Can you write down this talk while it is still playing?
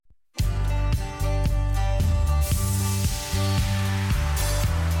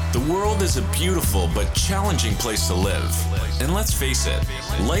The world is a beautiful but challenging place to live. And let's face it,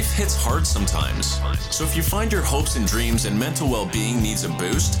 life hits hard sometimes. So if you find your hopes and dreams and mental well-being needs a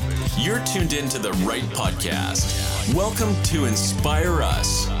boost, you're tuned into the right podcast. Welcome to Inspire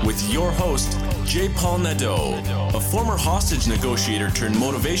Us with your host, J. Paul Nadeau, a former hostage negotiator turned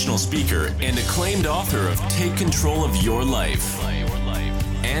motivational speaker and acclaimed author of Take Control of Your Life.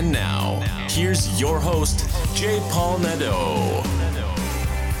 And now, here's your host, J. Paul Nadeau.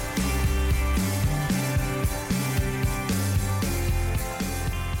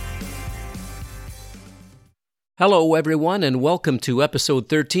 Hello, everyone, and welcome to episode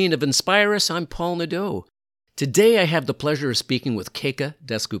 13 of Inspire Us. I'm Paul Nadeau. Today, I have the pleasure of speaking with Keka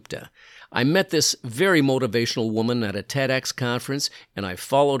Dasgupta. I met this very motivational woman at a TEDx conference, and I've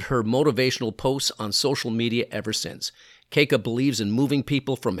followed her motivational posts on social media ever since. Keka believes in moving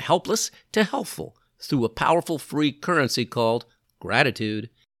people from helpless to helpful through a powerful free currency called gratitude.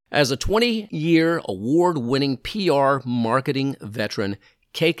 As a 20-year award-winning PR marketing veteran,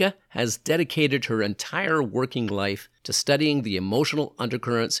 Keka has dedicated her entire working life to studying the emotional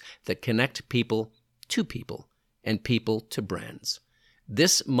undercurrents that connect people to people and people to brands.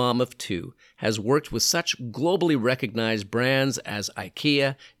 This mom of two has worked with such globally recognized brands as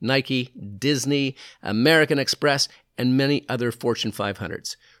IKEA, Nike, Disney, American Express, and many other Fortune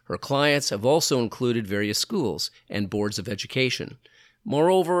 500s. Her clients have also included various schools and boards of education.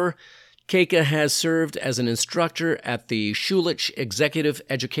 Moreover, Keka has served as an instructor at the Schulich Executive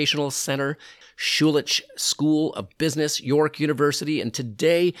Educational Center, Schulich School of Business, York University, and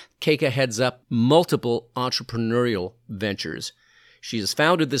today Keka heads up multiple entrepreneurial ventures. She has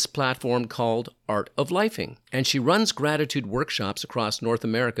founded this platform called Art of Lifing, and she runs gratitude workshops across North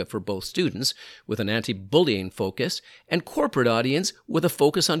America for both students with an anti-bullying focus and corporate audience with a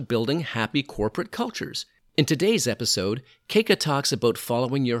focus on building happy corporate cultures. In today's episode, Keka talks about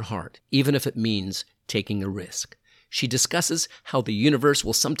following your heart, even if it means taking a risk. She discusses how the universe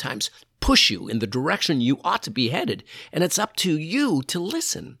will sometimes push you in the direction you ought to be headed, and it's up to you to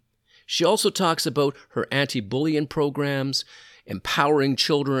listen. She also talks about her anti-bullying programs, empowering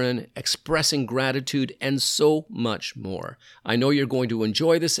children, expressing gratitude, and so much more. I know you're going to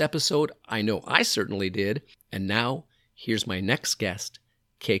enjoy this episode. I know I certainly did. And now, here's my next guest,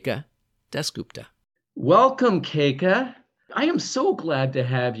 Keka Dasgupta. Welcome, Keka. I am so glad to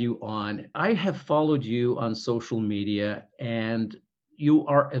have you on. I have followed you on social media, and you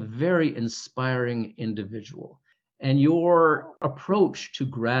are a very inspiring individual. And your approach to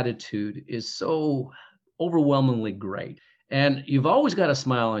gratitude is so overwhelmingly great. And you've always got a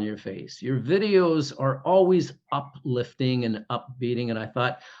smile on your face. Your videos are always uplifting and upbeating. And I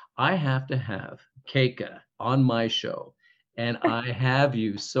thought, I have to have Keka on my show. And I have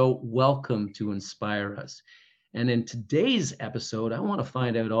you. So welcome to Inspire Us. And in today's episode, I want to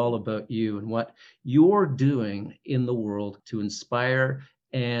find out all about you and what you're doing in the world to inspire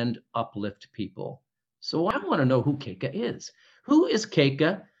and uplift people. So I want to know who Keka is. Who is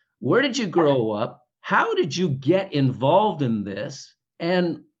Keka? Where did you grow up? How did you get involved in this?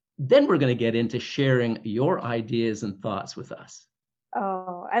 And then we're going to get into sharing your ideas and thoughts with us.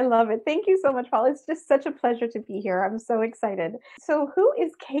 Oh, I love it. Thank you so much, Paul. It's just such a pleasure to be here. I'm so excited. So who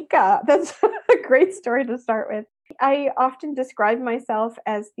is Keka? That's a great story to start with. I often describe myself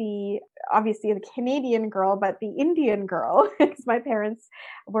as obviously the Canadian girl, but the Indian girl, because my parents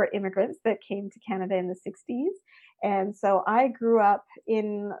were immigrants that came to Canada in the 60s. And so I grew up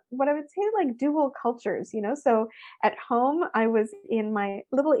in what I would say like dual cultures, So at home, I was in my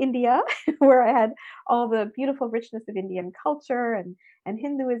little India where I had all the beautiful richness of Indian culture and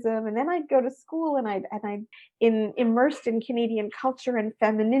Hinduism. And then I'd go to school and I'd immersed in Canadian culture and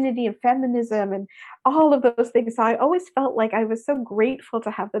femininity and feminism and all of those things. So I always felt like I was so grateful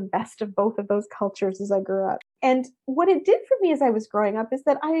to have the best of both of those cultures as I grew up. And what it did for me as I was growing up is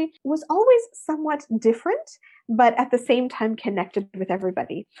that I was always somewhat different, but at the same time connected with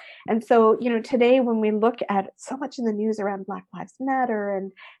everybody. And so, today when we look at so much in the news around Black Lives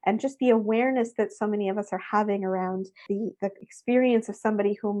Matter and just the awareness that so many of us are having around the experience of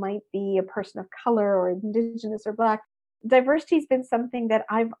somebody who might be a person of color or Indigenous or Black, diversity has been something that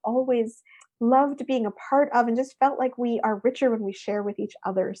I've always loved being a part of and just felt like we are richer when we share with each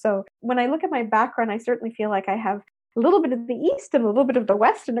other. So when I look at my background, I certainly feel like I have a little bit of the East and a little bit of the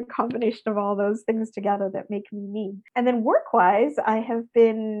West and a combination of all those things together that make me me. And then work-wise, I've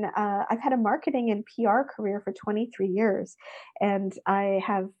had a marketing and PR career for 23 years. And I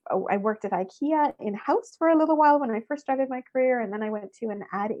worked at IKEA in-house for a little while when I first started my career. And then I went to an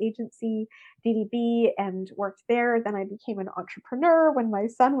ad agency, DDB, and worked there. Then I became an entrepreneur when my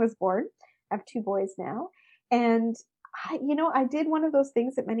son was born. I have two boys now. And I did one of those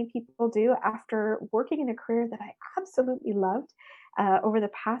things that many people do after working in a career that I absolutely loved over the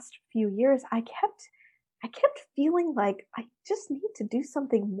past few years. I kept feeling like I just need to do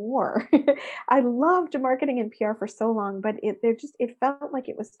something more. I loved marketing and PR for so long, but it felt like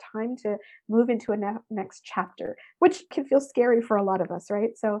it was time to move into a next chapter, which can feel scary for a lot of us,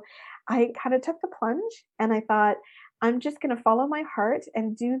 right? So I kind of took the plunge and I thought, I'm just going to follow my heart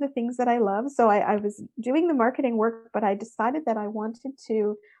and do the things that I love. So I was doing the marketing work, but I decided that I wanted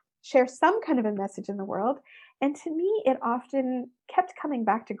to share some kind of a message in the world. And to me, it often kept coming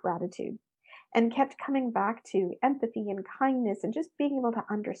back to gratitude and kept coming back to empathy and kindness and just being able to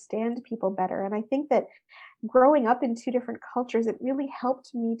understand people better. And I think that growing up in two different cultures, it really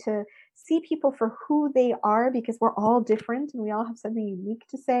helped me to see people for who they are because we're all different and we all have something unique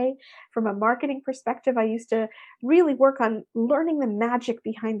to say. From a marketing perspective, I used to really work on learning the magic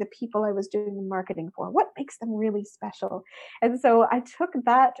behind the people I was doing the marketing for. What makes them really special? And so I took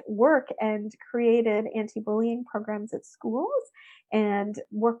that work and created anti-bullying programs at schools and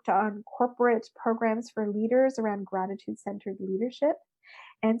worked on corporate programs for leaders around gratitude-centered leadership.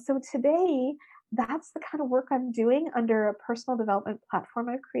 And so today, that's the kind of work I'm doing under a personal development platform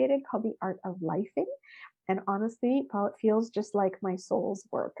I've created called The Art of Lifing. And honestly, Paul, it feels just like my soul's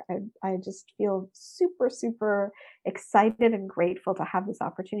work. I just feel super, super excited and grateful to have this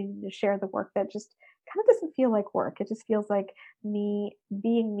opportunity to share the work that just kind of doesn't feel like work. It just feels like me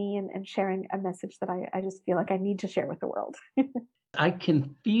being me and sharing a message that I just feel like I need to share with the world. I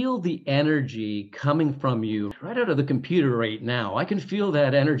can feel the energy coming from you right out of the computer right now. I can feel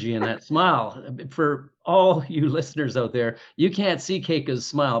that energy and that smile. For all you listeners out there, you can't see Keika's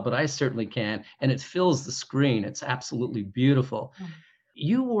smile, but I certainly can. And it fills the screen. It's absolutely beautiful.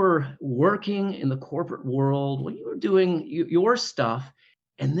 You were working in the corporate world when you were doing your stuff,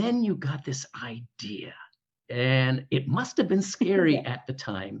 and then you got this idea. And it must have been scary Yeah. at the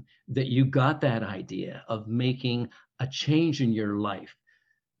time that you got that idea of making a change in your life.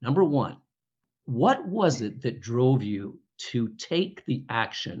 Number one, what was it that drove you to take the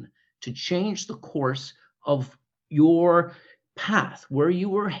action to change the course of your path, where you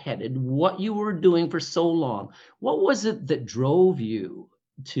were headed, what you were doing for so long? What was it that drove you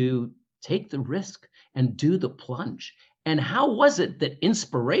to take the risk and do the plunge? And how was it that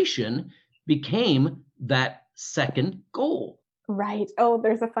inspiration became that second goal? Right. Oh,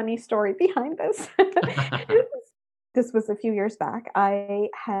 there's a funny story behind this. This was a few years back. I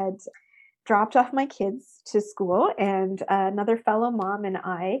had dropped off my kids to school, and another fellow mom and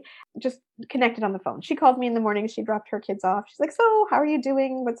I just connected on the phone. She called me in the morning. She dropped her kids off. She's like, "So, how are you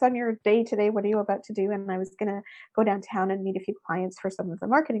doing? What's on your day today? What are you about to do?" And I was going to go downtown and meet a few clients for some of the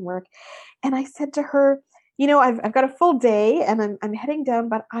marketing work. And I said to her, I've got a full day and I'm heading down,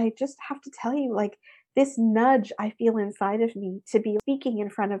 but I just have to tell you, like, this nudge I feel inside of me to be speaking in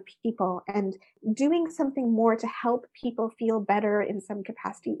front of people and doing something more to help people feel better in some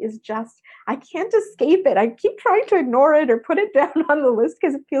capacity is just, I can't escape it. I keep trying to ignore it or put it down on the list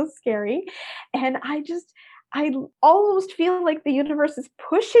because it feels scary. And I almost feel like the universe is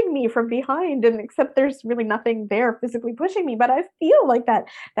pushing me from behind, and except there's really nothing there physically pushing me, but I feel like that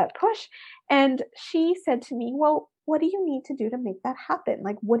push. And she said to me, "Well, what do you need to do to make that happen?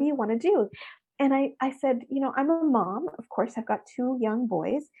 Like, what do you want to do?" And I said, I'm a mom. Of course, I've got two young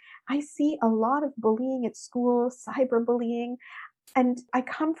boys. I see a lot of bullying at school, cyberbullying. And I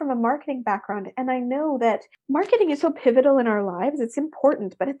come from a marketing background, and I know that marketing is so pivotal in our lives. It's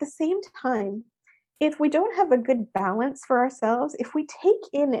important. But at the same time, if we don't have a good balance for ourselves, if we take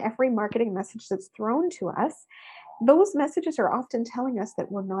in every marketing message that's thrown to us, those messages are often telling us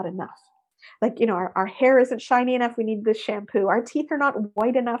that we're not enough. Like, our hair isn't shiny enough, we need this shampoo. Our teeth are not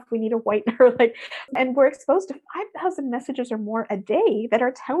white enough, we need a whitener. And we're exposed to 5,000 messages or more a day that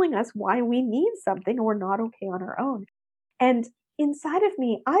are telling us why we need something or we're not okay on our own. And inside of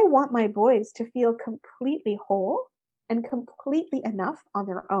me, I want my boys to feel completely whole and completely enough on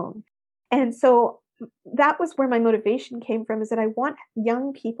their own. And so that was where my motivation came from, is that I want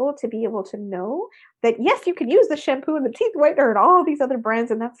young people to be able to know that, yes, you can use the shampoo and the teeth whitener and all these other brands,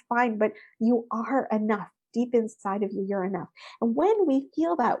 and that's fine, but you are enough. Deep inside of you, you're enough. And when we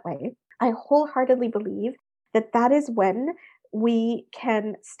feel that way, I wholeheartedly believe that that is when we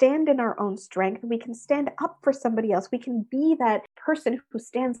can stand in our own strength. We can stand up for somebody else. We can be that person who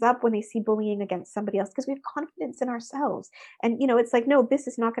stands up when they see bullying against somebody else because we have confidence in ourselves. And, it's like, no, this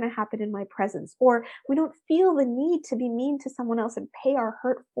is not going to happen in my presence. Or we don't feel the need to be mean to someone else and pay our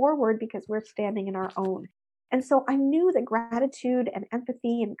hurt forward because we're standing in our own. And so I knew that gratitude and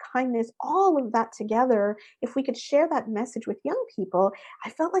empathy and kindness, all of that together, if we could share that message with young people, I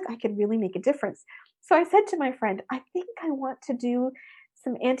felt like I could really make a difference. So I said to my friend, I think I want to do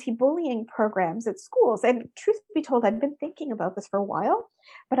some anti-bullying programs at schools. And truth be told, I'd been thinking about this for a while,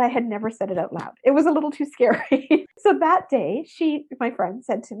 but I had never said it out loud. It was a little too scary. So that day, my friend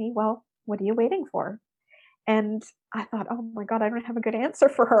said to me, well, what are you waiting for? And I thought, oh my God, I don't have a good answer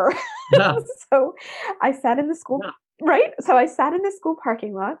for her. Yeah. So I sat in the school, right? So I sat in the school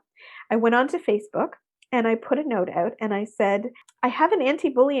parking lot. I went onto Facebook and I put a note out and I said, I have an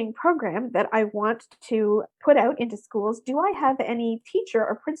anti-bullying program that I want to put out into schools. Do I have any teacher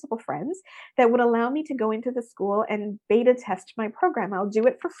or principal friends that would allow me to go into the school and beta test my program? I'll do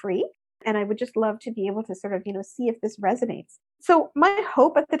it for free. And I would just love to be able to sort of, see if this resonates. So my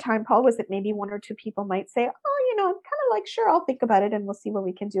hope at the time, Paul, was that maybe one or two people might say, oh, I'm kind of like, sure, I'll think about it and we'll see what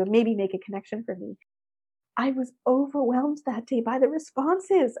we can do and maybe make a connection for me. I was overwhelmed that day by the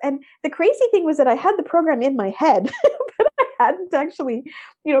responses. And the crazy thing was that I had the program in my head, but I hadn't actually,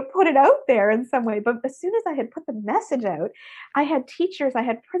 put it out there in some way. But as soon as I had put the message out, I had teachers, I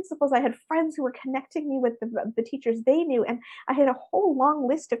had principals, I had friends who were connecting me with the teachers they knew. And I had a whole long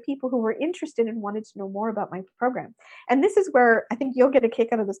list of people who were interested and wanted to know more about my program. And this is where I think you'll get a kick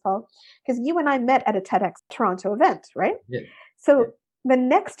out of this, Paul, because you and I met at a TEDx Toronto event, right? Yeah. So the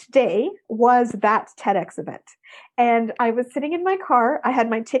next day was that TEDx event. And I was sitting in my car. I had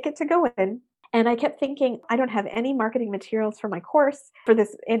my ticket to go in. And I kept thinking, I don't have any marketing materials for my course for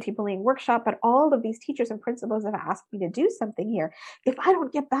this anti-bullying workshop, but all of these teachers and principals have asked me to do something here. If I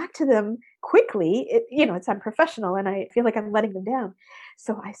don't get back to them quickly, it's unprofessional and I feel like I'm letting them down.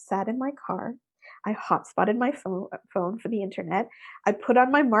 So I sat in my car. I hotspotted my phone for the internet. I put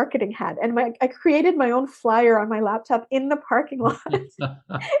on my marketing hat and I created my own flyer on my laptop in the parking lot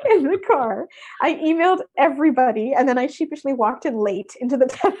in the car. I emailed everybody and then I sheepishly walked in late into the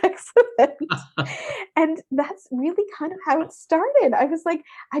TEDx event. And that's really kind of how it started. I was like,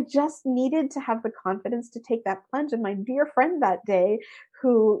 I just needed to have the confidence to take that plunge. And my dear friend that day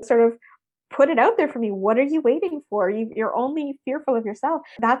who sort of put it out there for me. What are you waiting for? You're only fearful of yourself.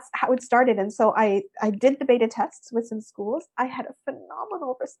 That's how it started. And so I did the beta tests with some schools. I had a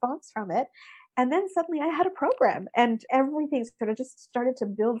phenomenal response from it. And then suddenly I had a program and everything sort of just started to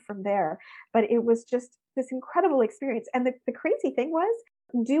build from there. But it was just this incredible experience. And the crazy thing was,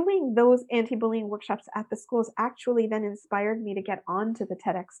 doing those anti-bullying workshops at the schools actually then inspired me to get onto the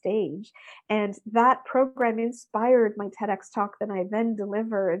TEDx stage. And that program inspired my TEDx talk that I then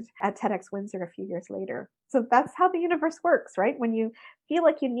delivered at TEDx Windsor a few years later. So that's how the universe works, right? When you feel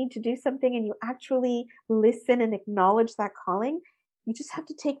like you need to do something and you actually listen and acknowledge that calling, you just have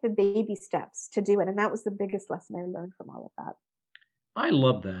to take the baby steps to do it. And that was the biggest lesson I learned from all of that. I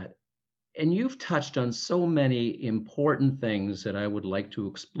love that. And you've touched on so many important things that I would like to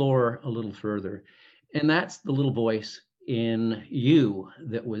explore a little further. And that's the little voice in you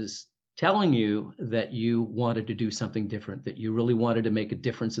that was telling you that you wanted to do something different, that you really wanted to make a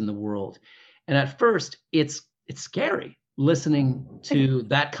difference in the world. And at first, it's scary listening to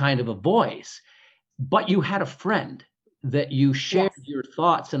that kind of a voice, but you had a friend that you shared your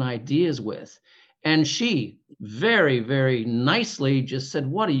thoughts and ideas with. And she very, very nicely just said,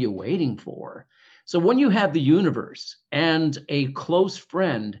 what are you waiting for? So when you have the universe and a close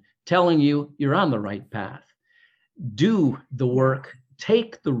friend telling you you're on the right path, do the work,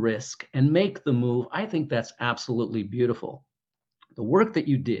 take the risk, and make the move, I think that's absolutely beautiful. The work that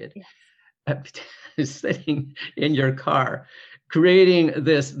you did, sitting in your car, creating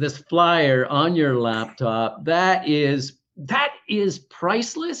this flyer on your laptop, that is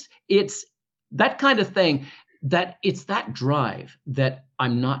priceless. It's that kind of thing, that it's that drive that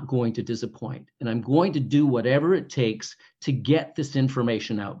I'm not going to disappoint. And I'm going to do whatever it takes to get this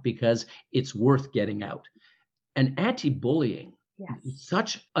information out because it's worth getting out. And anti-bullying is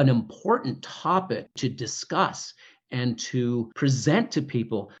such an important topic to discuss and to present to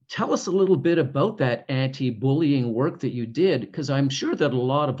people. Tell us a little bit about that anti-bullying work that you did, because I'm sure that a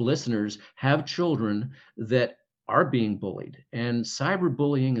lot of listeners have children that are being bullied, and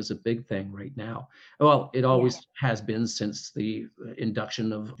cyberbullying is a big thing right now. Well, it always has been since the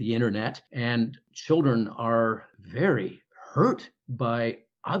induction of the internet, and children are very hurt by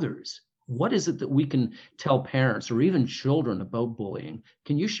others. What is it that we can tell parents or even children about bullying?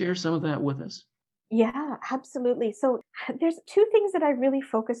 Can you share some of that with us? Yeah, absolutely. So there's two things that I really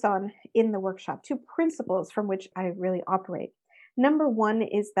focus on in the workshop, two principles from which I really operate. Number one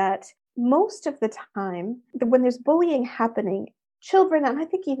is that most of the time, when there's bullying happening, children, and I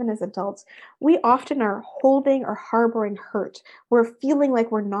think even as adults, we often are holding or harboring hurt. We're feeling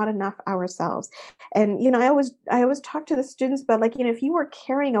like we're not enough ourselves. And I always talk to the students about, like, if you were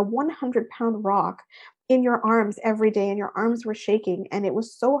carrying a 100-pound rock in your arms every day and your arms were shaking and it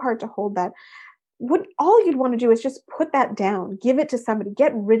was so hard to hold that, what all you'd want to do is just put that down, give it to somebody,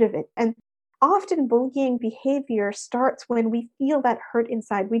 get rid of it. And often bullying behavior starts when we feel that hurt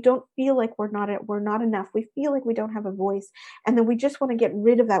inside. We don't feel like we're not enough. We feel like we don't have a voice. And then we just want to get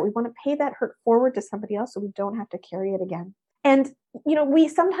rid of that. We want to pay that hurt forward to somebody else so we don't have to carry it again. And we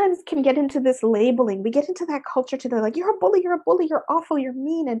sometimes can get into this labeling. We get into that culture to the, like, you're a bully, you're awful, you're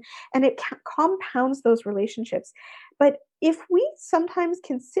mean, and it compounds those relationships. But if we sometimes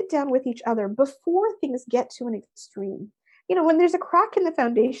can sit down with each other before things get to an extreme, when there's a crack in the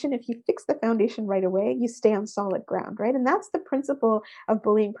foundation, if you fix the foundation right away, you stay on solid ground, right? And that's the principle of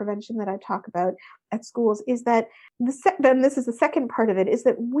bullying prevention that I talk about at schools, is that then this is the second part of it, is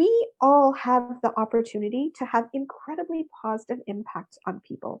that we all have the opportunity to have incredibly positive impacts on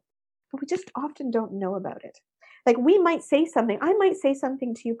people, but we just often don't know about it. Like, I might say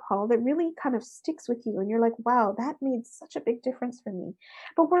something to you, Paul, that really kind of sticks with you. And you're like, wow, that made such a big difference for me.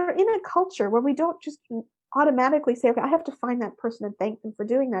 But we're in a culture where we don't just automatically say, okay, I have to find that person and thank them for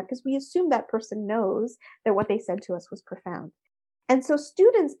doing that, because we assume that person knows that what they said to us was profound. And so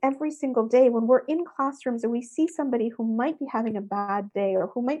students, every single day, when we're in classrooms and we see somebody who might be having a bad day, or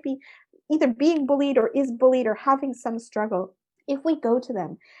who might be either being bullied or is bullied or having some struggle, if we go to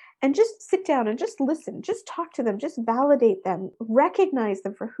them and just sit down and just listen, just talk to them, just validate them, recognize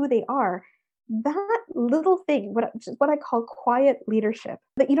them for who they are, that little thing, what I call quiet leadership,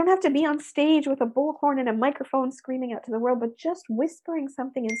 that you don't have to be on stage with a bullhorn and a microphone screaming out to the world, but just whispering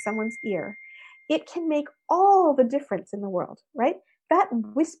something in someone's ear, it can make all the difference in the world, right? That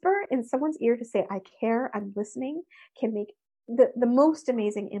whisper in someone's ear to say, I care, I'm listening, can make the most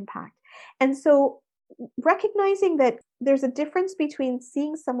amazing impact. And so recognizing that there's a difference between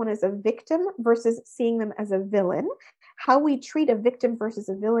seeing someone as a victim versus seeing them as a villain. How we treat a victim versus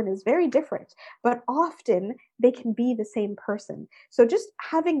a villain is very different, but often they can be the same person. So just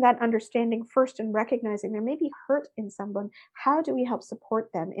having that understanding first and recognizing there may be hurt in someone, how do we help support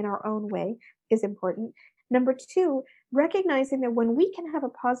them in our own way is important. Number two, recognizing that when we can have a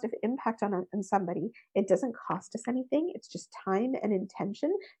positive impact on somebody, it doesn't cost us anything. It's just time and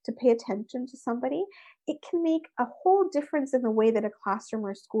intention to pay attention to somebody. It can make a whole difference in the way that a classroom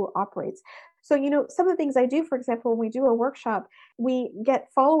or school operates. So, some of the things I do, for example, when we do a workshop, we get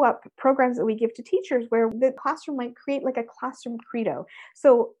follow-up programs that we give to teachers where the classroom might create like a classroom credo.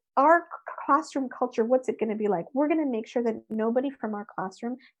 So our classroom culture, what's it going to be like? We're going to make sure that nobody from our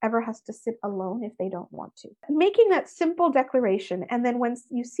classroom ever has to sit alone if they don't want to. Making that simple declaration, and then when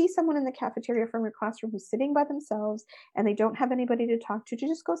you see someone in the cafeteria from your classroom who's sitting by themselves and they don't have anybody to talk to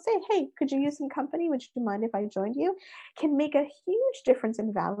just go say, hey, could you use some company? Would you mind if I joined you? Can make a huge difference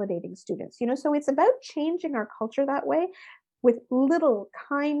in validating students. So it's about changing our culture that way, with little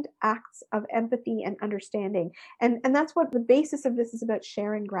kind acts of empathy and understanding. And that's what the basis of this is about.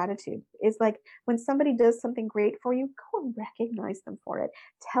 Sharing gratitude is like, when somebody does something great for you, go and recognize them for it.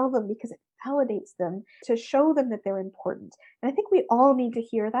 Tell them, because it validates them, to show them that they're important. And I think we all need to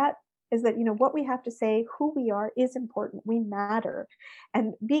hear that, is that, what we have to say, who we are, is important. We matter.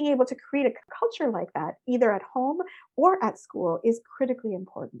 And being able to create a culture like that, either at home or at school, is critically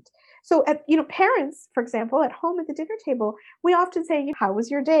important. So parents, for example, at home at the dinner table, we often say, how was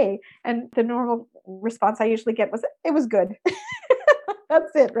your day? And the normal response I usually get was, it was good.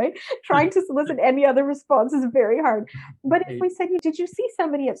 That's it, right? Trying to solicit any other response is very hard. But if we said, did you see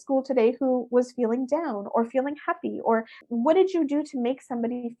somebody at school today who was feeling down or feeling happy? Or what did you do to make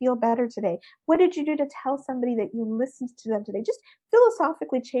somebody feel better today? What did you do to tell somebody that you listened to them today? Just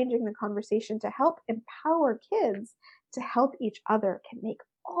philosophically changing the conversation to help empower kids to help each other can make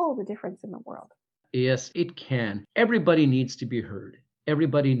all the difference in the world. Yes, it can. Everybody needs to be heard.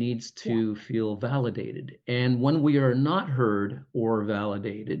 Everybody needs to feel validated. And when we are not heard or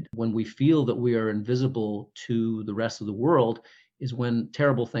validated, when we feel that we are invisible to the rest of the world, is when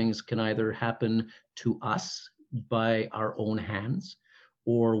terrible things can either happen to us by our own hands,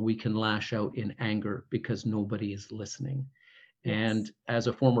 or we can lash out in anger because nobody is listening. Yes. And as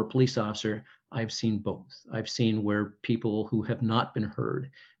a former police officer, I've seen both. I've seen where people who have not been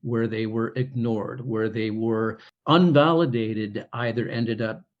heard, where they were ignored, where they were unvalidated, either ended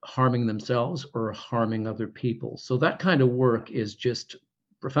up harming themselves or harming other people. So that kind of work is just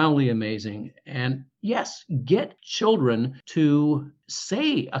profoundly amazing. And yes, get children to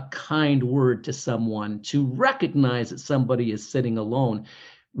say a kind word to someone, to recognize that somebody is sitting alone.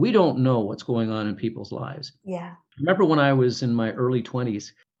 We don't know what's going on in people's lives. Yeah. remember when I was in my early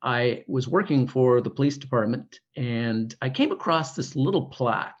 20s, I was working for the police department and I came across this little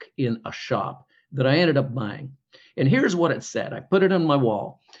plaque in a shop that I ended up buying. And here's what it said. I put it on my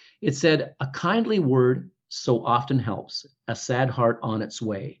wall. It said, "A kindly word so often helps a sad heart on its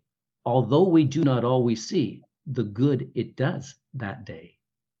way. Although we do not always see the good it does that day."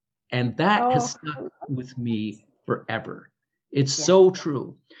 And that has Oh, stuck with me forever. It's yeah. so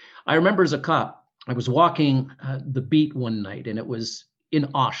true. I remember as a cop, I was walking the beat one night, and it was in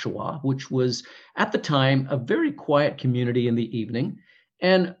Oshawa, which was at the time a very quiet community in the evening.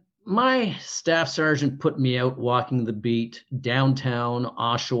 And my staff sergeant put me out walking the beat downtown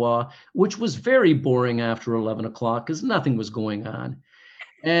Oshawa, which was very boring after 11 o'clock because nothing was going on.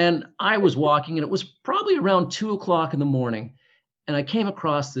 And I was walking, and it was probably around 2 o'clock in the morning. And I came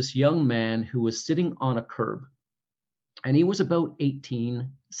across this young man who was sitting on a curb. And he was about 18,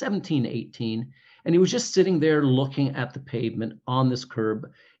 17, 18. And he was just sitting there looking at the pavement on this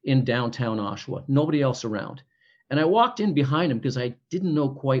curb in downtown Oshawa, nobody else around. And I walked in behind him because I didn't know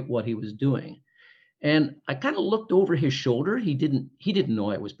quite what he was doing. And I kind of looked over his shoulder. He didn't know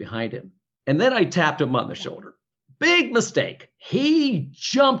I was behind him. And then I tapped him on the shoulder. Big mistake. He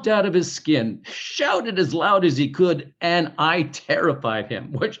jumped out of his skin, shouted as loud as he could, and I terrified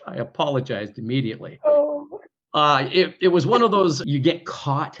him, which I apologized immediately. Oh, It was one of those, you get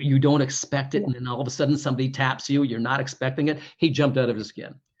caught, you don't expect it, yeah. and then all of a sudden somebody taps you, you're not expecting it. He jumped out of his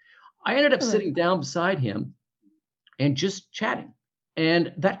skin. I ended up Right. sitting down beside him and just chatting.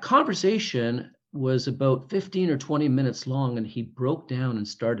 And that conversation was about 15 or 20 minutes long, and he broke down and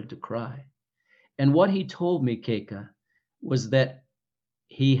started to cry. And what he told me, Keika, was that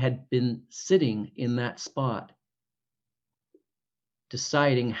he had been sitting in that spot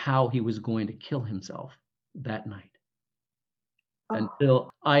deciding how he was going to kill himself that night Oh, until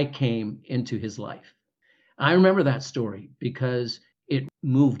I came into his life. I remember that story because it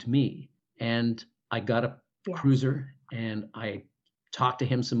moved me. And I got a yeah. cruiser and I talked to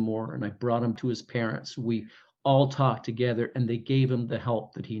him some more, and I brought him to his parents. We all talked together and they gave him the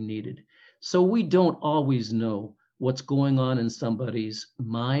help that he needed. So we don't always know what's going on in somebody's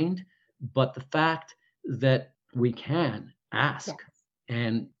mind, but the fact that we can ask Yes.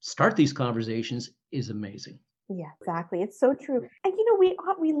 and start these conversations is amazing. Yeah, exactly. It's so true. And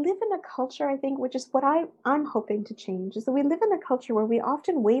we live in a culture, I think, which is what I'm hoping to change, is that we live in a culture where we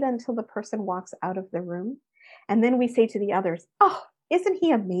often wait until the person walks out of the room, and then we say to the others, "Oh, isn't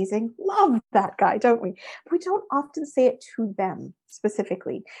he amazing? Love that guy," don't we? But we don't often say it to them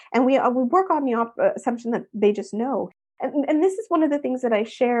specifically, and we work on the assumption that they just know. And this is one of the things that I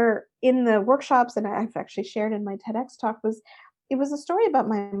share in the workshops, and I've actually shared in my TEDx talk. It was a story about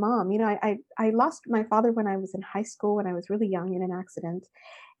my mom. I lost my father when I was in high school, when I was really young in an accident.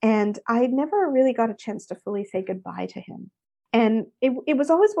 And I never really got a chance to fully say goodbye to him. And it was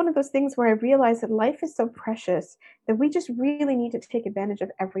always one of those things where I realized that life is so precious that we just really need to take advantage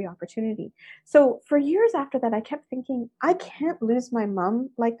of every opportunity. So for years after that, I kept thinking, I can't lose my mom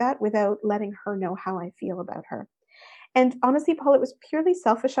like that without letting her know how I feel about her. And honestly, Paul, it was purely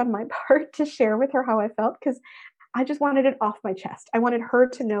selfish on my part to share with her how I felt, because I just wanted it off my chest. I wanted her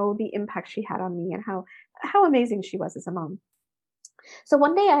to know the impact she had on me and how amazing she was as a mom. So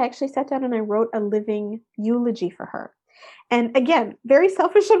one day I actually sat down and I wrote a living eulogy for her. And again, very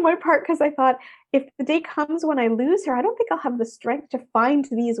selfish on my part, because I thought, if the day comes when I lose her, I don't think I'll have the strength to find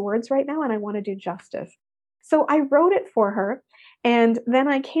these words right now, and I want to do justice. So I wrote it for her, and then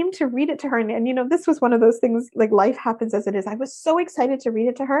I came to read it to her. And this was one of those things, like, life happens as it is. I was so excited to read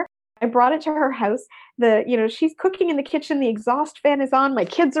it to her. I brought it to her house. She's cooking in the kitchen. The exhaust fan is on. My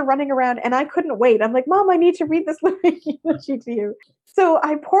kids are running around, and I couldn't wait. I'm like, "Mom, I need to read this living eulogy to you." So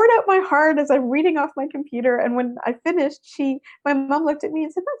I poured out my heart as I'm reading off my computer. And when I finished, my mom looked at me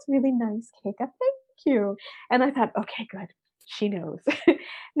and said, "That's really nice, Keika. Thank you." And I thought, okay, good. She knows.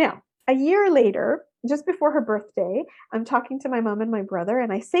 Now, a year later, just before her birthday, I'm talking to my mom and my brother,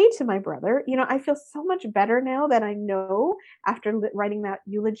 and I say to my brother, I feel so much better now that I know, after writing that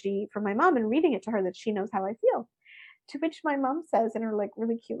eulogy for my mom and reading it to her, that she knows how I feel. To which my mom says, in her like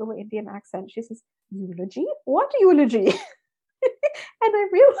really cute little Indian accent, she says, "Eulogy? What eulogy?" And I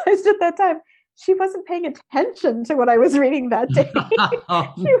realized at that time she wasn't paying attention to what I was reading that day.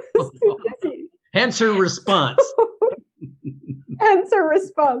 She was too busy. Hence her response. Answer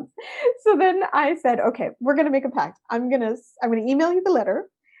response. So then I said, "Okay, we're going to make a pact. I'm going to email you the letter.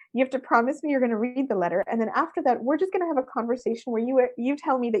 You have to promise me you're going to read the letter. And then after that, we're just going to have a conversation where you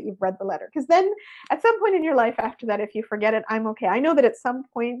tell me that you've read the letter. Because then at some point in your life after that, if you forget it, I'm okay. I know that at some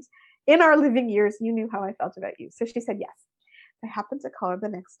point in our living years, you knew how I felt about you." So she said yes. I happened to call her the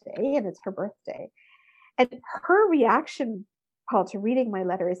next day, and it's her birthday. And her reaction, Paul, to reading my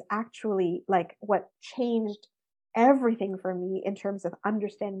letter is actually like what changed everything for me in terms of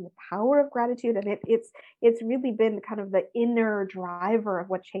understanding the power of gratitude. And it's really been kind of the inner driver of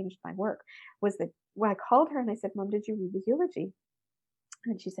what changed my work. Was that when I called her and I said, Mom, did you read the eulogy?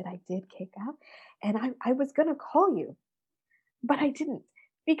 And she said, I did, Keika. And I was going to call you, but I didn't,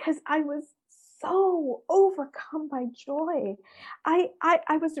 because I was so overcome by joy. I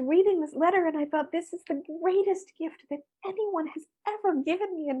was reading this letter and I thought, this is the greatest gift that anyone has ever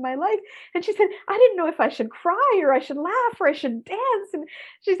given me in my life. And she said, I didn't know if I should cry or I should laugh or I should dance. And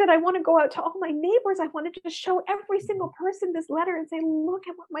she said, I want to go out to all my neighbors. I wanted to show every single person this letter and say, look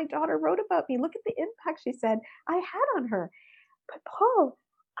at what my daughter wrote about me. Look at the impact, she said, I had on her. But Paul,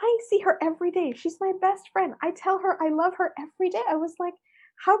 I see her every day. She's my best friend. I tell her I love her every day. I was like,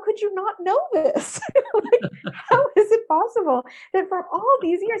 how could you not know this? Like, how is it possible that for all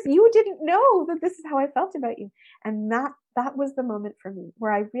these years you didn't know that this is how I felt about you? And that was the moment for me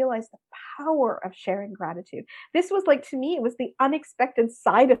where I realized the power of sharing gratitude. This was like, to me, it was the unexpected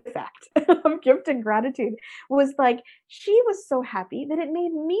side effect of gift and gratitude. Was like, she was so happy that it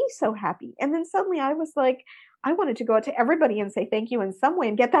made me so happy. And then suddenly I was like, I wanted to go out to everybody and say thank you in some way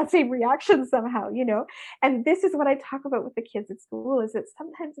and get that same reaction somehow, you know? And this is what I talk about with the kids at school, is that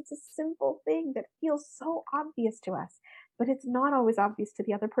sometimes it's a simple thing that feels so obvious to us, but it's not always obvious to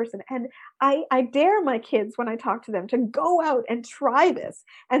the other person. And I dare my kids when I talk to them to go out and try this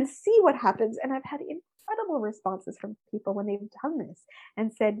and see what happens. And I've had incredible responses from people when they've done this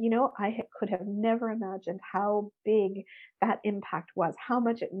and said, you know, could have never imagined how big that impact was, how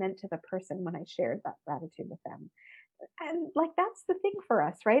much it meant to the person when I shared that gratitude with them. And like, that's the thing for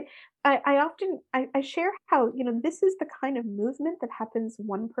us, right? I often share how, you know, this is the kind of movement that happens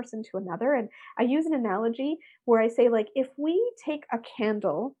one person to another. And I use an analogy where I say, like, if we take a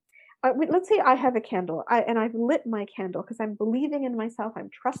candle, let's say I have a candle and I've lit my candle because I'm believing in myself,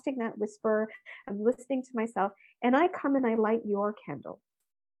 I'm trusting that whisper, I'm listening to myself, and I come and I light your candle.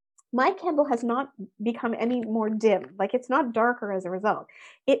 My candle has not become any more dim. Like, it's not darker as a result.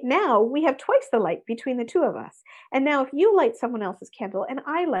 Now we have twice the light between the two of us. And now if you light someone else's candle and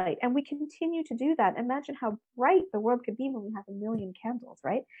I light, and we continue to do that, imagine how bright the world could be when we have a million candles,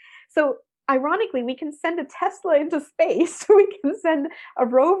 right? So ironically, we can send a Tesla into space, we can send a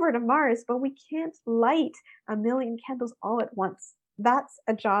rover to Mars, but we can't light a million candles all at once. That's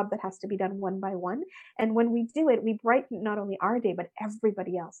a job that has to be done one by one. And when we do it, we brighten not only our day, but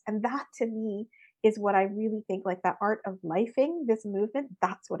everybody else. And that, to me, is what I really think, like, that art of lifing, this movement,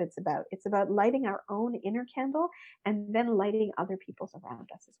 that's what it's about. It's about lighting our own inner candle and then lighting other people's around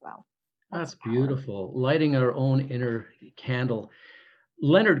us as well. That's beautiful. Lighting our own inner candle.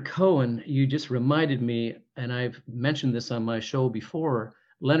 Leonard Cohen, you just reminded me, and I've mentioned this on my show before.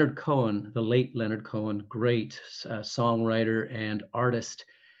 Leonard Cohen, the late Leonard Cohen, great songwriter and artist.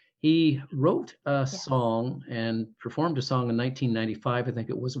 He wrote a song and performed a song in 1995, I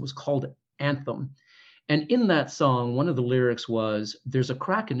think it was. It was called Anthem. And in that song, one of the lyrics was, there's a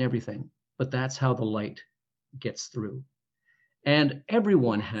crack in everything, but that's how the light gets through. And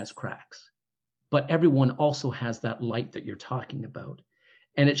everyone has cracks, but everyone also has that light that you're talking about.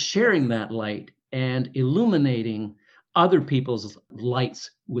 And it's sharing that light and illuminating other people's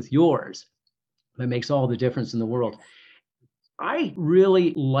lights with yours that makes all the difference in the world. I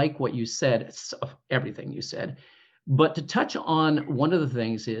really like what you said, everything you said, but to touch on one of the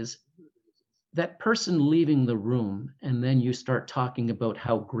things is that person leaving the room and then you start talking about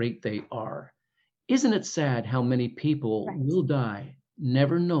how great they are. Isn't it sad how many people will die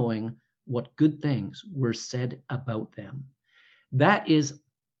never knowing what good things were said about them? That is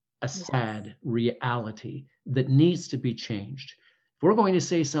a sad reality that needs to be changed. If we're going to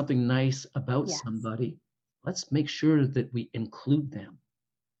say something nice about somebody, let's make sure that we include them.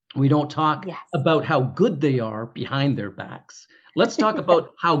 We don't talk about how good they are behind their backs. Let's talk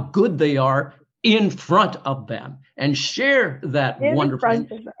about how good they are in front of them and share that wonderful.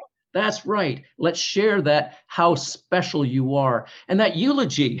 That's right. Let's share that, how special you are. And that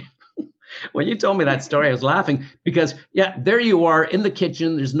eulogy. When you told me that story, I was laughing because, there you are in the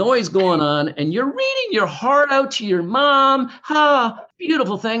kitchen. There's noise going on, and you're reading your heart out to your mom.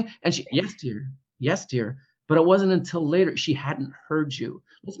 Beautiful thing. And she, yes, dear. But it wasn't until later she hadn't heard you.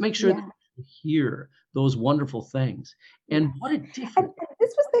 Let's make sure that you hear those wonderful things. And what a difference. And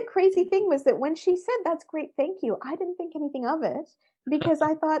this was the crazy thing, was that when she said, that's great, thank you, I didn't think anything of it, because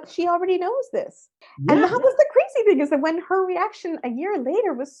I thought she already knows this. And that was the crazy thing, is that when her reaction a year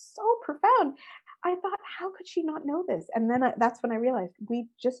later was so profound, I thought, how could she not know this? And then that's when I realized we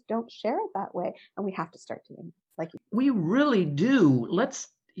just don't share it that way, and we have to start doing it. Like, we really do. Let's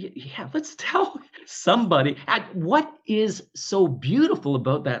Yeah, let's tell somebody. What is so beautiful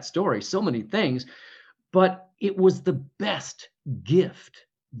about that story? So many things, but it was the best gift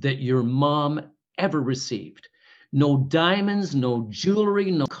that your mom ever received. No diamonds, no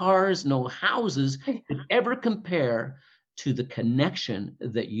jewelry, no cars, no houses could ever compare to the connection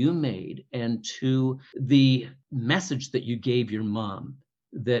that you made and to the message that you gave your mom,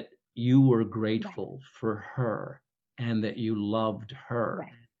 that you were grateful for her and that you loved her.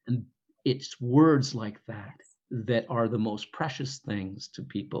 Right. And it's words like that that are the most precious things to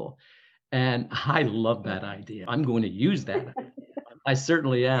people. And I love that idea. I'm going to use that. I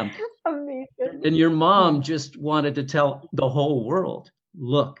certainly am. Amazing. And your mom Yeah. just wanted to tell the whole world,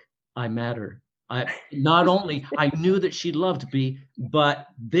 look, I matter. I not only I knew that she loved me, but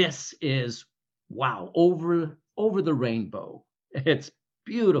this is wow, over the rainbow. It's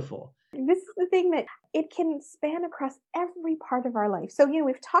beautiful. This is the thing that it can span across every part of our life. So,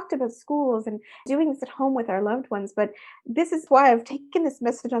 we've talked about schools and doing this at home with our loved ones, but this is why I've taken this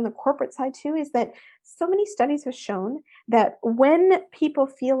message on the corporate side too, is that so many studies have shown that when people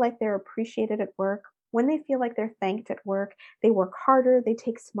feel like they're appreciated at work, when they feel like they're thanked at work, they work harder, they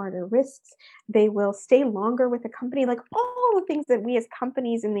take smarter risks, they will stay longer with the company, like all the things that we as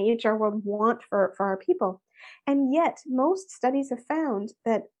companies in the HR world want for our people. And yet, most studies have found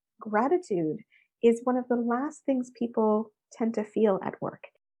that gratitude is one of the last things people tend to feel at work.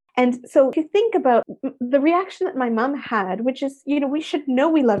 And so if you think about the reaction that my mom had, which is, we should know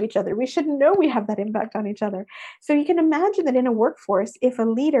we love each other. We should know we have that impact on each other. So you can imagine that in a workforce, if a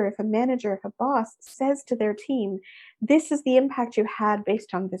leader, if a manager, if a boss says to their team, this is the impact you had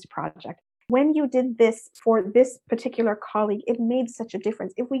based on this project. When you did this for this particular colleague, it made such a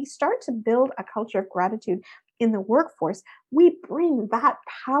difference. If we start to build a culture of gratitude in the workforce, we bring that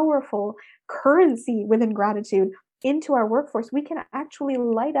powerful currency within gratitude into our workforce. We can actually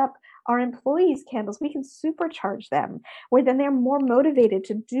light up our employees' candles. We can supercharge them, where then they're more motivated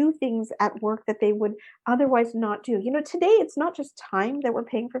to do things at work that they would otherwise not do. Today it's not just time that we're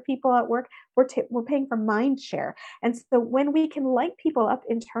paying for people at work. We're paying for mind share. And so when we can light people up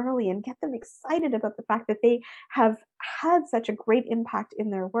internally and get them excited about the fact that they have had such a great impact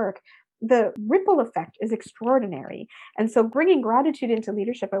in their work, the ripple effect is extraordinary. And so bringing gratitude into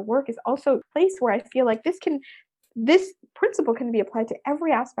leadership at work is also a place where I feel like this principle can be applied to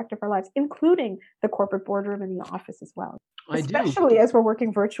every aspect of our lives, including the corporate boardroom and the office as well, especially as we're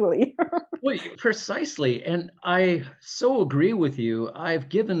working virtually. Well, precisely. And I so agree with you. I've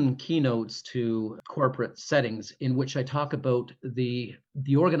given keynotes to corporate settings in which I talk about the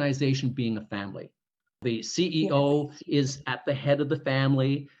organization being a family. The CEO is at the head of the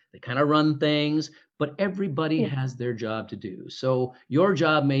family. They kind of run things, but everybody has their job to do. So your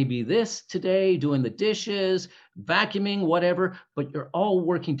job may be this today, doing the dishes, vacuuming, whatever, but you're all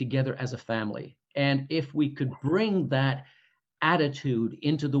working together as a family. And if we could bring that attitude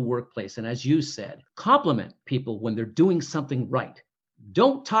into the workplace, and as you said, compliment people when they're doing something right.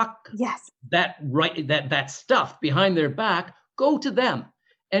 Don't talk that stuff behind their back. Go to them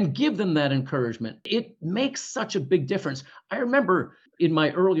and give them that encouragement. It makes such a big difference. I remember in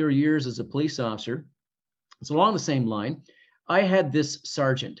my earlier years as a police officer, it's along the same line, I had this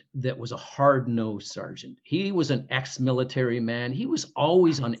sergeant that was a hard-nosed sergeant. He was an ex-military man. He was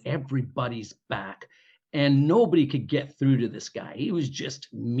always on everybody's back, and nobody could get through to this guy. He was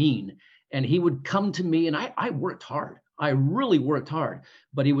just mean. And he would come to me, and I worked hard. I really worked hard.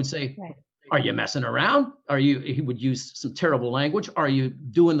 But he would say, are you messing around? He would use some terrible language. Are you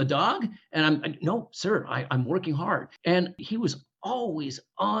doing the dog? And no, sir, I'm working hard. And he was always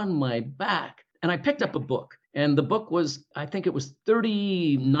on my back. And I picked up a book. And the book was, I think it was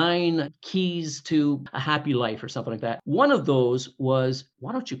 39 Keys to a Happy Life or something like that. One of those was,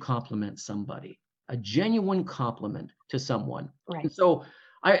 why don't you compliment somebody? A genuine compliment to someone. Right. And so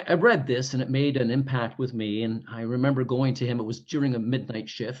I read this and it made an impact with me. And I remember going to him. It was during a midnight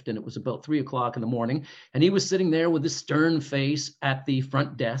shift and it was about 3:00 in the morning. And he was sitting there with a stern face at the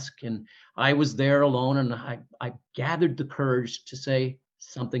front desk. And I was there alone. And I gathered the courage to say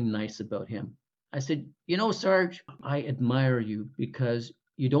something nice about him. I said, Sarge, I admire you because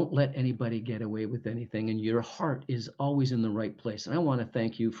you don't let anybody get away with anything. And your heart is always in the right place. And I want to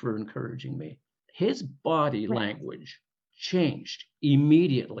thank you for encouraging me. His body language changed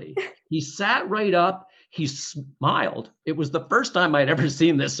immediately. He sat right up. He smiled. It was the first time I'd ever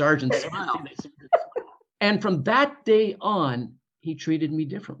seen this sergeant smile. And from that day on, he treated me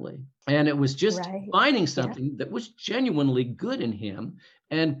differently. And it was just finding something that was genuinely good in him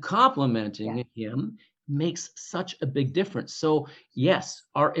and complimenting him makes such a big difference. So yes,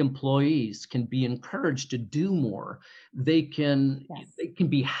 our employees can be encouraged to do more. They can Yes. they can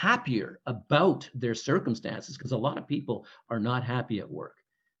be happier about their circumstances, because a lot of people are not happy at work.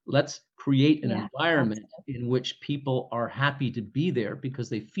 Let's create an Yeah. environment Absolutely. in which people are happy to be there because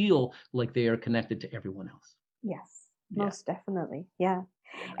they feel like they are connected to everyone else. Yes. Yeah. Most definitely. Yeah.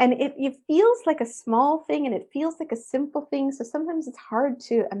 And it feels like a small thing and it feels like a simple thing. So sometimes it's hard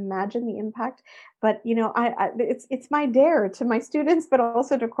to imagine the impact. But it's my dare to my students, but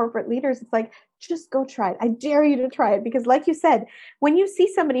also to corporate leaders. It's like, just go try it. I dare you to try it. Because like you said, when you see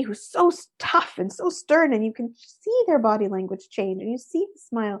somebody who's so tough and so stern and you can see their body language change and you see the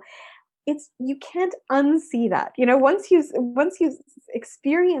smile, it's you can't unsee that. Once you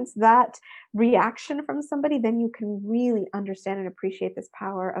experience that reaction from somebody, then you can really understand and appreciate this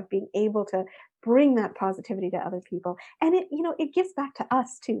power of being able to bring that positivity to other people. And it gives back to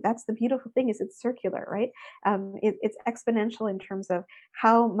us too. That's the beautiful thing, is it's circular, right? It's exponential in terms of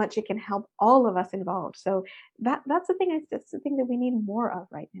how much it can help all of us involved. So that's the thing that we need more of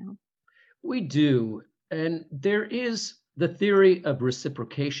right now. We do. And there is the theory of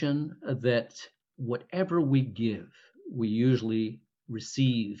reciprocation, that whatever we give, we usually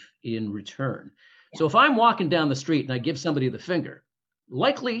receive in return. So if I'm walking down the street and I give somebody the finger,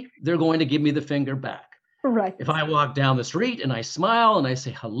 likely they're going to give me the finger back. Right. If I walk down the street and I smile and I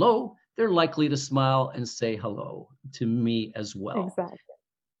say hello, they're likely to smile and say hello to me as well. Exactly.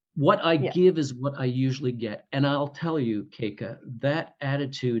 What I Yeah. give is what I usually get. And I'll tell you, Keika, that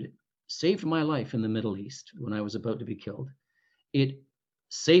attitude saved my life in the Middle East when I was about to be killed. It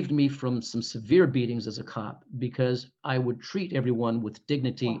saved me from some severe beatings as a cop, because I would treat everyone with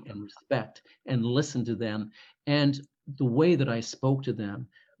dignity Wow. and respect and listen to them. And the way that I spoke to them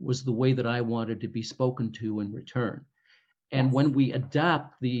was the way that I wanted to be spoken to in return. And Yes. when we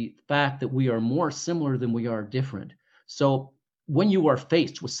adapt the fact that we are more similar than we are different. So when you are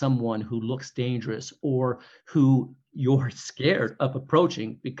faced with someone who looks dangerous or who you're scared of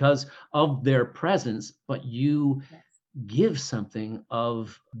approaching because of their presence, but you Yes. give something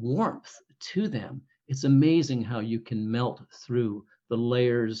of warmth to them, it's amazing how you can melt through the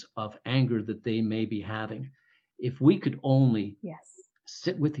layers of anger that they may be having. If we could only Yes.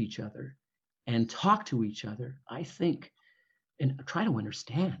 sit with each other and talk to each other, I think, and try to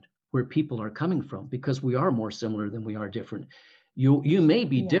understand where people are coming from, because we are more similar than we are different. You may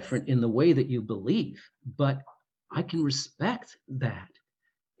be Yes. different in the way that you believe, but I can respect that.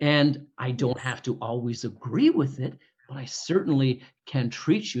 And I don't Yes. have to always agree with it, but I certainly can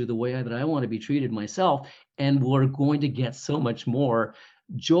treat you the way that I want to be treated myself. And we're going to get so much more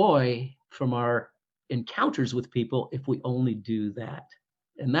joy from our encounters with people if we only do that.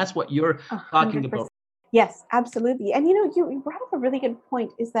 And that's what you're talking about. 100%. Yes, absolutely. And you brought up a really good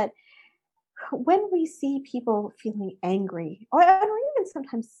point, is that when we see people feeling angry or even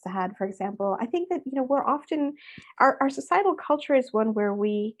sometimes sad, for example, I think that, we're often, our societal culture is one where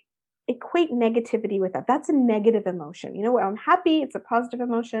we equate negativity with that. That's a negative emotion. When I'm happy, it's a positive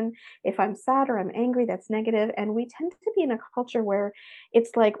emotion. If I'm sad or I'm angry, that's negative. And we tend to be in a culture where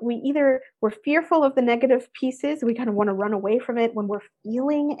it's like we're fearful of the negative pieces. We kind of want to run away from it. When we're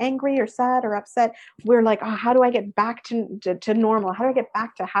feeling angry or sad or upset, we're like, oh, how do I get back to normal? How do I get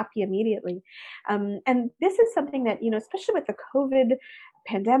back to happy immediately? And this is something that, especially with the COVID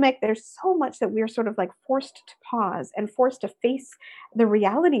pandemic, there's so much that we're sort of like forced to pause and forced to face the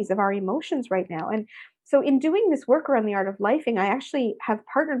realities of our emotions right now. And so, in doing this work around the art of lifing, I actually have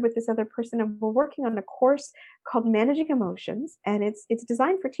partnered with this other person, and we're working on a course called Managing Emotions, and it's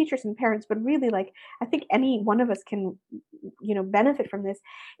designed for teachers and parents. But really, like, I think any one of us can, benefit from this.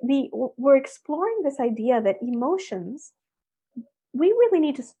 We're exploring this idea that emotions, we really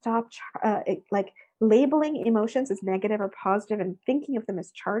need to stop like labeling emotions as negative or positive and thinking of them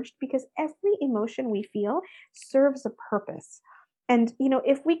as charged, because every emotion we feel serves a purpose. And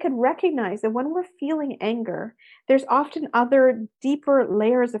if we could recognize that when we're feeling anger, there's often other deeper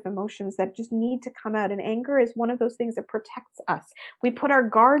layers of emotions that just need to come out, and anger is one of those things that protects us. We put our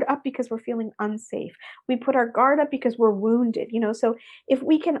guard up because we're feeling unsafe. We put our guard up because we're wounded. So if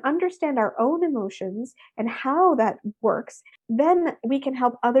we can understand our own emotions and how that works, then we can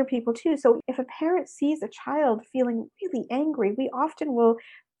help other people too. So if a parent sees a child feeling really angry, we often will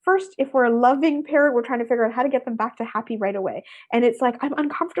first, if we're a loving parent, we're trying to figure out how to get them back to happy right away. And it's like, I'm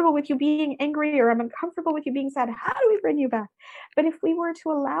uncomfortable with you being angry, or I'm uncomfortable with you being sad. How do we bring you back? But if we were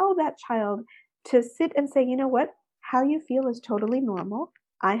to allow that child to sit and say, you know what, how you feel is totally normal.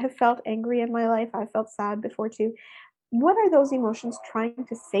 I have felt angry in my life. I felt sad before too. what are those emotions trying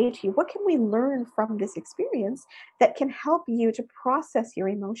to say to you? What can we learn from this experience that can help you to process your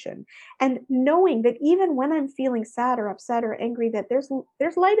emotion? And knowing that even when I'm feeling sad or upset or angry, that there's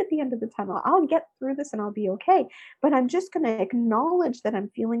light at the end of the tunnel. I'll get through this and I'll be okay. But I'm just going to acknowledge that I'm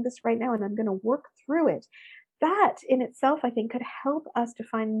feeling this right now and I'm going to work through it. That in itself, I think, could help us to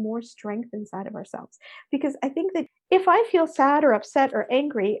find more strength inside of ourselves. Because I think that if I feel sad or upset or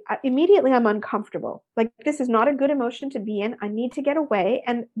angry, immediately I'm uncomfortable. Like, this is not a good emotion to be in. I need to get away.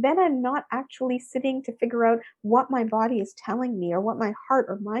 And then I'm not actually sitting to figure out what my body is telling me or what my heart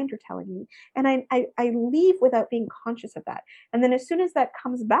or mind are telling me. And I leave without being conscious of that. And then as soon as that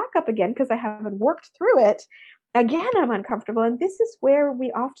comes back up again, because I haven't worked through it, again, I'm uncomfortable. And this is where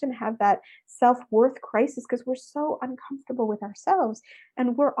we often have that self-worth crisis because we're so uncomfortable with ourselves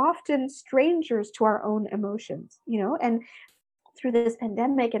and we're often strangers to our own emotions, and through this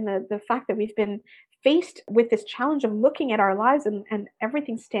pandemic and the fact that we've been faced with this challenge of looking at our lives and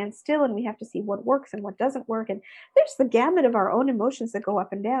everything stands still and we have to see what works and what doesn't work. And there's the gamut of our own emotions that go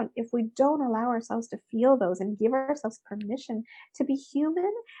up and down. If we don't allow ourselves to feel those and give ourselves permission to be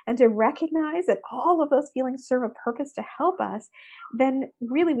human and to recognize that all of those feelings serve a purpose to help us, then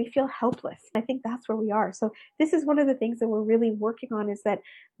really we feel helpless. I think that's where we are. So this is one of the things that we're really working on, is that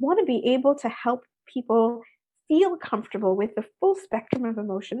want to be able to help people feel comfortable with the full spectrum of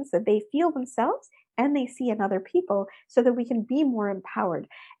emotions that they feel themselves and they see in other people, so that we can be more empowered.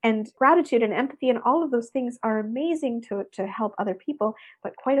 And gratitude and empathy and all of those things are amazing to help other people.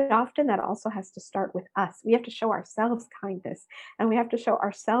 But quite often that also has to start with us. We have to show ourselves kindness and we have to show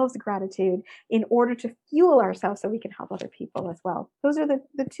ourselves gratitude in order to fuel ourselves so we can help other people as well. Those are the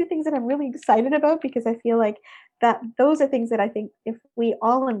two things that I'm really excited about, because I feel like that those are things that I think if we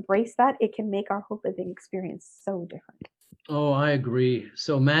all embrace that, it can make our whole living experience so different. Oh, I agree.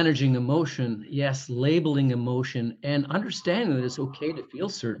 So managing emotion, yes, labeling emotion and understanding that it's okay to feel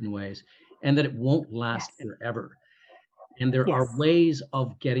certain ways and that it won't last Yes. forever. And there Yes. are ways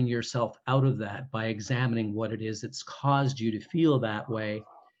of getting yourself out of that by examining what it is that's caused you to feel that way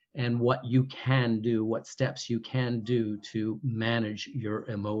and what you can do, what steps you can do to manage your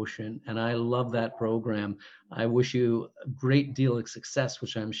emotion. And I love that program. I wish you a great deal of success,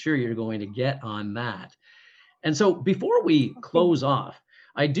 which I'm sure you're going to get on that. And so before we close off,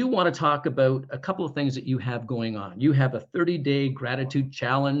 I do want to talk about a couple of things that you have going on. You have a 30-day gratitude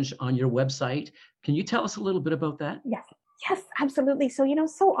challenge on your website. Can you tell us a little bit about that? Yes. Yes, absolutely. So,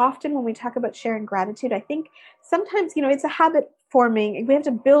 so often when we talk about sharing gratitude, I think sometimes, it's a habit forming. We have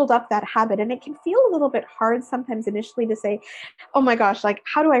to build up that habit. And it can feel a little bit hard sometimes initially to say, oh my gosh, like,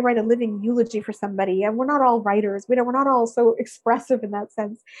 how do I write a living eulogy for somebody? And we're not all writers. We're not all so expressive in that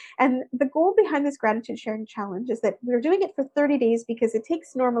sense. And the goal behind this gratitude sharing challenge is that we're doing it for 30 days because it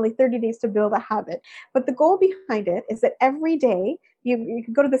takes normally 30 days to build a habit. But the goal behind it is that every day, you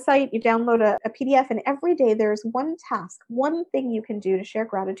can go to the site, you download a PDF, and every day there's one task, one thing you can do to share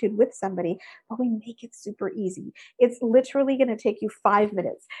gratitude with somebody, but we make it super easy. It's literally going to take you 5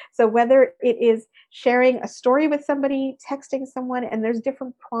 minutes. So whether it is sharing a story with somebody, texting someone, and there's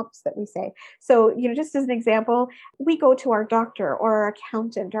different prompts that we say. So, just as an example, we go to our doctor or our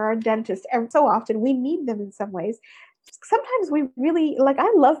accountant or our dentist, and so often we need them in some ways. Sometimes we really, like,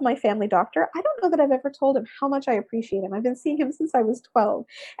 I love my family doctor. I don't know that I've ever told him how much I appreciate him. I've been seeing him since I was 12.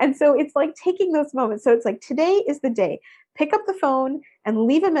 And so it's like taking those moments. So it's like, today is the day. Pick up the phone and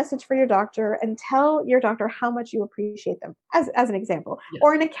leave a message for your doctor and tell your doctor how much you appreciate them, as an example. Yes.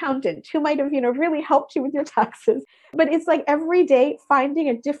 Or an accountant who might have, really helped you with your taxes. But it's like every day finding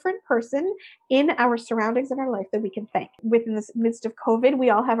a different person in our surroundings in our life that we can thank. Within this midst of COVID, we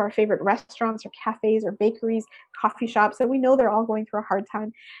all have our favorite restaurants or cafes or bakeries, coffee shops, and we know they're all going through a hard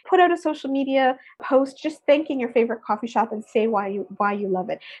time. Put out a social media post just thanking your favorite coffee shop and say why you love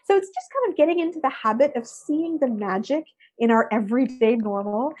it. So it's just kind of getting into the habit of seeing the magic in our everyday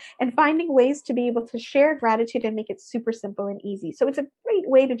normal and finding ways to be able to share gratitude and make it super simple and easy. So it's a great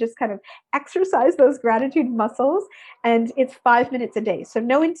way to just kind of exercise those gratitude muscles. And it's 5 minutes a day. So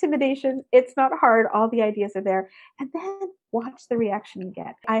no intimidation. It's not hard. All the ideas are there. And then watch the reaction you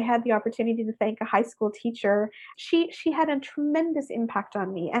get. I had the opportunity to thank a high school teacher. She had a tremendous impact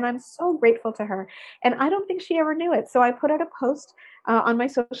on me, and I'm so grateful to her. And I don't think she ever knew it. So I put out a post on my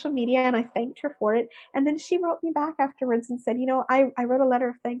social media and I thanked her for it. And then she wrote me back afterwards and said, I wrote a letter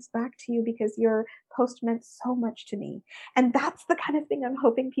of thanks back to you because your post meant so much to me. And that's the kind of thing I'm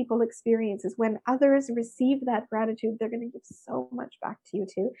hoping people experience, is when others receive that gratitude, they're going to give so much back to you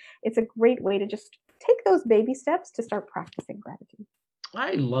too. It's a great way to just take those baby steps to start practicing gratitude.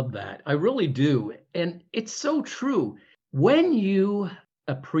 I love that. I really do. And it's so true. When you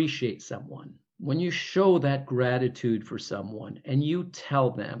appreciate someone, When you show that gratitude for someone and you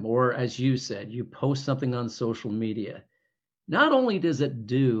tell them, or as you said, you post something on social media, not only does it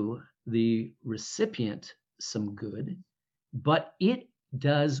do the recipient some good, but it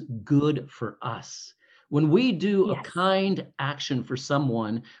does good for us. When we do a Yes. kind action for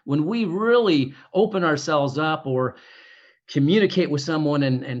someone, when we really open ourselves up or communicate with someone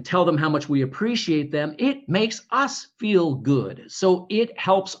and tell them how much we appreciate them, it makes us feel good. So it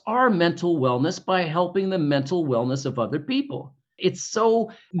helps our mental wellness by helping the mental wellness of other people. It's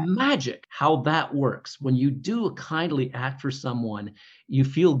so magic how that works. When you do a kindly act for someone, you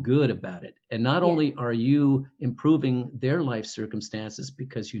feel good about it. And not Yes. only are you improving their life circumstances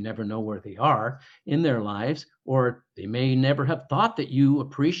because you never know where they are in their lives, or they may never have thought that you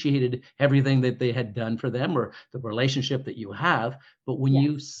appreciated everything that they had done for them or the relationship that you have. But when Yes.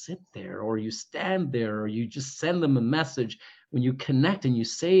 you sit there or you stand there or you just send them a message, when you connect and you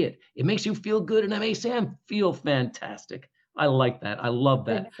say it, it makes you feel good and it makes them feel fantastic. I like that. I love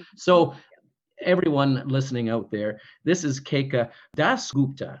that. Exactly. So everyone listening out there, this is Keika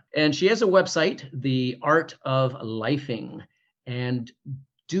Dasgupta, and she has a website, The Art of Lifing. And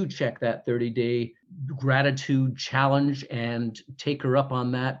do check that 30-day gratitude challenge and take her up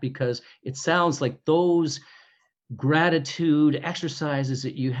on that, because it sounds like those gratitude exercises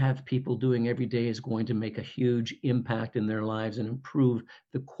that you have people doing every day is going to make a huge impact in their lives and improve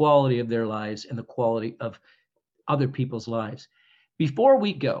the quality of their lives and the quality of other people's lives. Before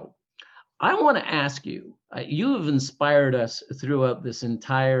we go, I want to ask you, you have inspired us throughout this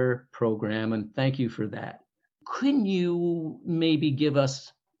entire program, and thank you for that. Couldn't you maybe give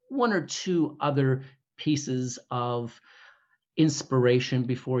us one or two other pieces of inspiration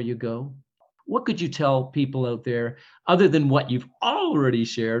before you go? What could you tell people out there, other than what you've already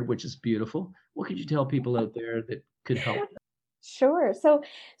shared, which is beautiful? What could you tell people out there that could help? Sure. So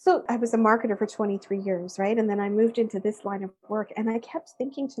I was a marketer for 23 years, right? And then I moved into this line of work and I kept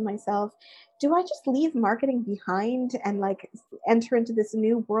thinking to myself, do I just leave marketing behind and like enter into this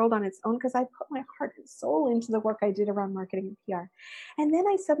new world on its own? Because I put my heart and soul into the work I did around marketing and PR. And then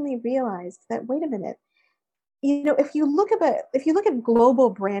I suddenly realized that, wait a minute, if you look at global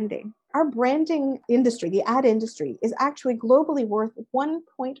branding, our branding industry, the ad industry, is actually globally worth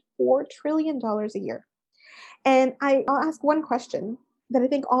 $1.4 trillion a year. And I'll ask one question that I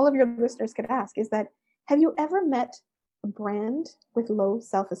think all of your listeners could ask is that, have you ever met a brand with low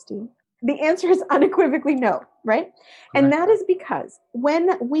self-esteem? The answer is unequivocally no, right? And Correct. that is because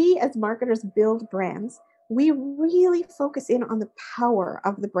when we as marketers build brands, we really focus in on the power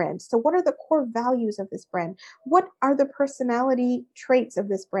of the brand. So, what are the core values of this brand? What are the personality traits of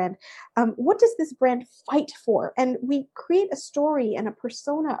this brand? What does this brand fight for? And we create a story and a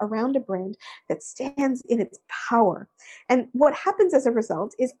persona around a brand that stands in its power. And what happens as a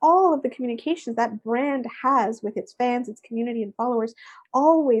result is all of the communications that brand has with its fans, its community, and followers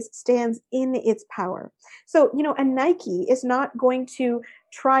always stands in its power. So, a Nike is not going to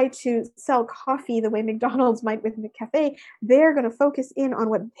try to sell coffee the way McDonald's might with McCafe. They're going to focus in on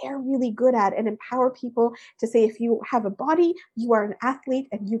what they're really good at and empower people to say, if you have a body, you are an athlete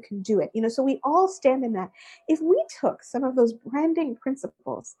and you can do it. So we all stand in that. If we took some of those branding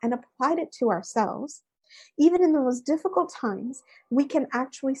principles and applied it to ourselves, even in the most difficult times, we can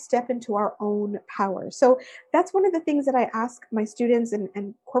actually step into our own power. So that's one of the things that I ask my students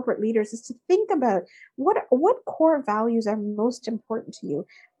and corporate leaders is to think about what core values are most important to you.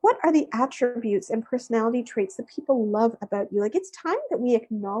 What are the attributes and personality traits that people love about you? Like, it's time that we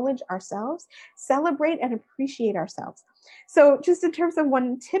acknowledge ourselves, celebrate and appreciate ourselves. So just in terms of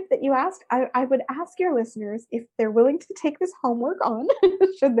one tip that you asked, I would ask your listeners if they're willing to take this homework on,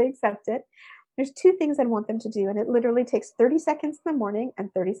 should they accept it. There's two things I want them to do, and it literally takes 30 seconds in the morning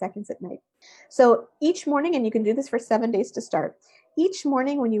and 30 seconds at night. So each morning, and you can do this for 7 days to start, each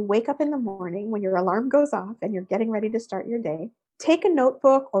morning when you wake up in the morning, when your alarm goes off and you're getting ready to start your day, take a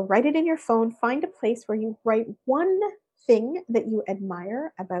notebook or write it in your phone, find a place where you write one thing that you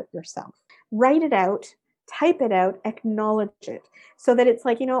admire about yourself. Write it out, type it out, acknowledge it, so that it's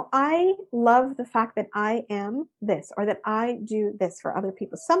like, I love the fact that I am this, or that I do this for other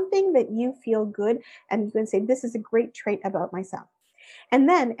people, something that you feel good and you can say, this is a great trait about myself. And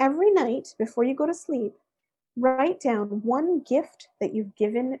then every night before you go to sleep, write down one gift that you've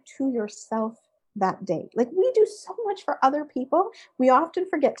given to yourself that day. Like, we do so much for other people, we often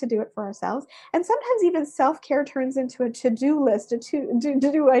forget to do it for ourselves. And sometimes even self-care turns into a to-do list, a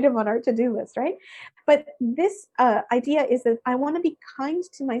to-do item on our to-do list, right? But this idea is that I want to be kind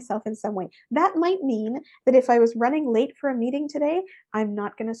to myself in some way. That might mean that if I was running late for a meeting today, I'm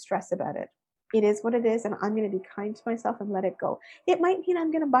not going to stress about it. It is what it is, and I'm going to be kind to myself and let it go. It might mean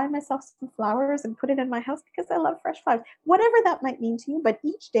I'm going to buy myself some flowers and put it in my house because I love fresh flowers. Whatever that might mean to you, but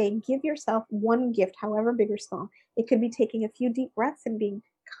each day give yourself one gift, however big or small. It could be taking a few deep breaths and being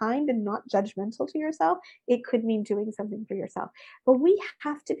kind and not judgmental to yourself. It could mean doing something for yourself. But we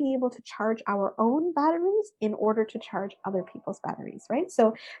have to be able to charge our own batteries in order to charge other people's batteries, right?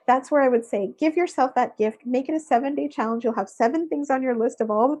 So that's where I would say, give yourself that gift, make it a 7-day challenge. You'll have 7 things on your list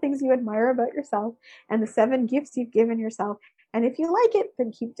of all the things you admire about yourself and the 7 gifts you've given yourself. And if you like it,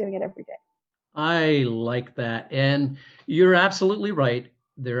 then keep doing it every day. I like that. And you're absolutely right.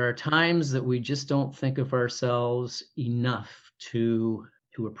 There are times that we just don't think of ourselves enough to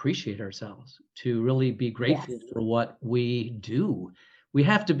appreciate ourselves, to really be grateful for what we do. We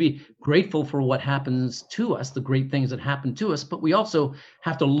have to be grateful for what happens to us, the great things that happen to us, but we also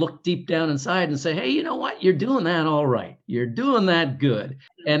have to look deep down inside and say, hey, you know what? You're doing that all right. You're doing that good.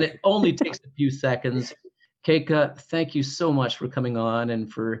 And it only takes a few seconds. Keika, thank you so much for coming on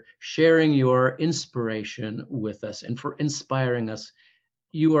and for sharing your inspiration with us and for inspiring us.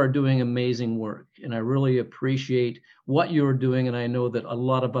 You are doing amazing work, and I really appreciate what you're doing, and I know that a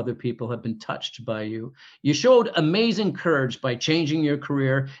lot of other people have been touched by you. You showed amazing courage by changing your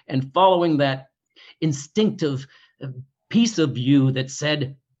career and following that instinctive piece of you that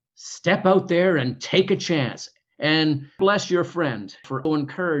said, step out there and take a chance. And bless your friend for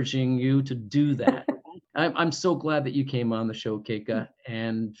encouraging you to do that. I'm so glad that you came on the show, Keika,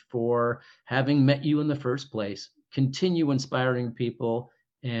 and for having met you in the first place. Continue inspiring people.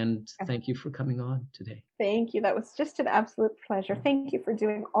 And thank you for coming on today. Thank you. That was just an absolute pleasure. Thank you for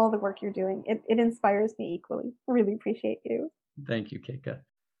doing all the work you're doing. It inspires me equally. Really appreciate you. Thank you, Keika.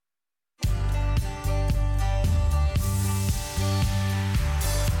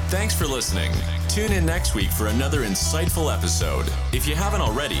 Thanks for listening. Tune in next week for another insightful episode. If you haven't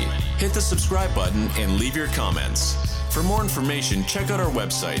already, hit the subscribe button and leave your comments. For more information, check out our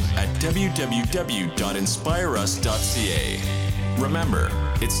website at www.inspireus.ca. Remember,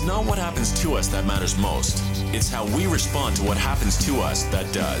 it's not what happens to us that matters most. It's how we respond to what happens to us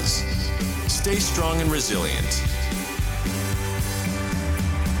that does. Stay strong and resilient.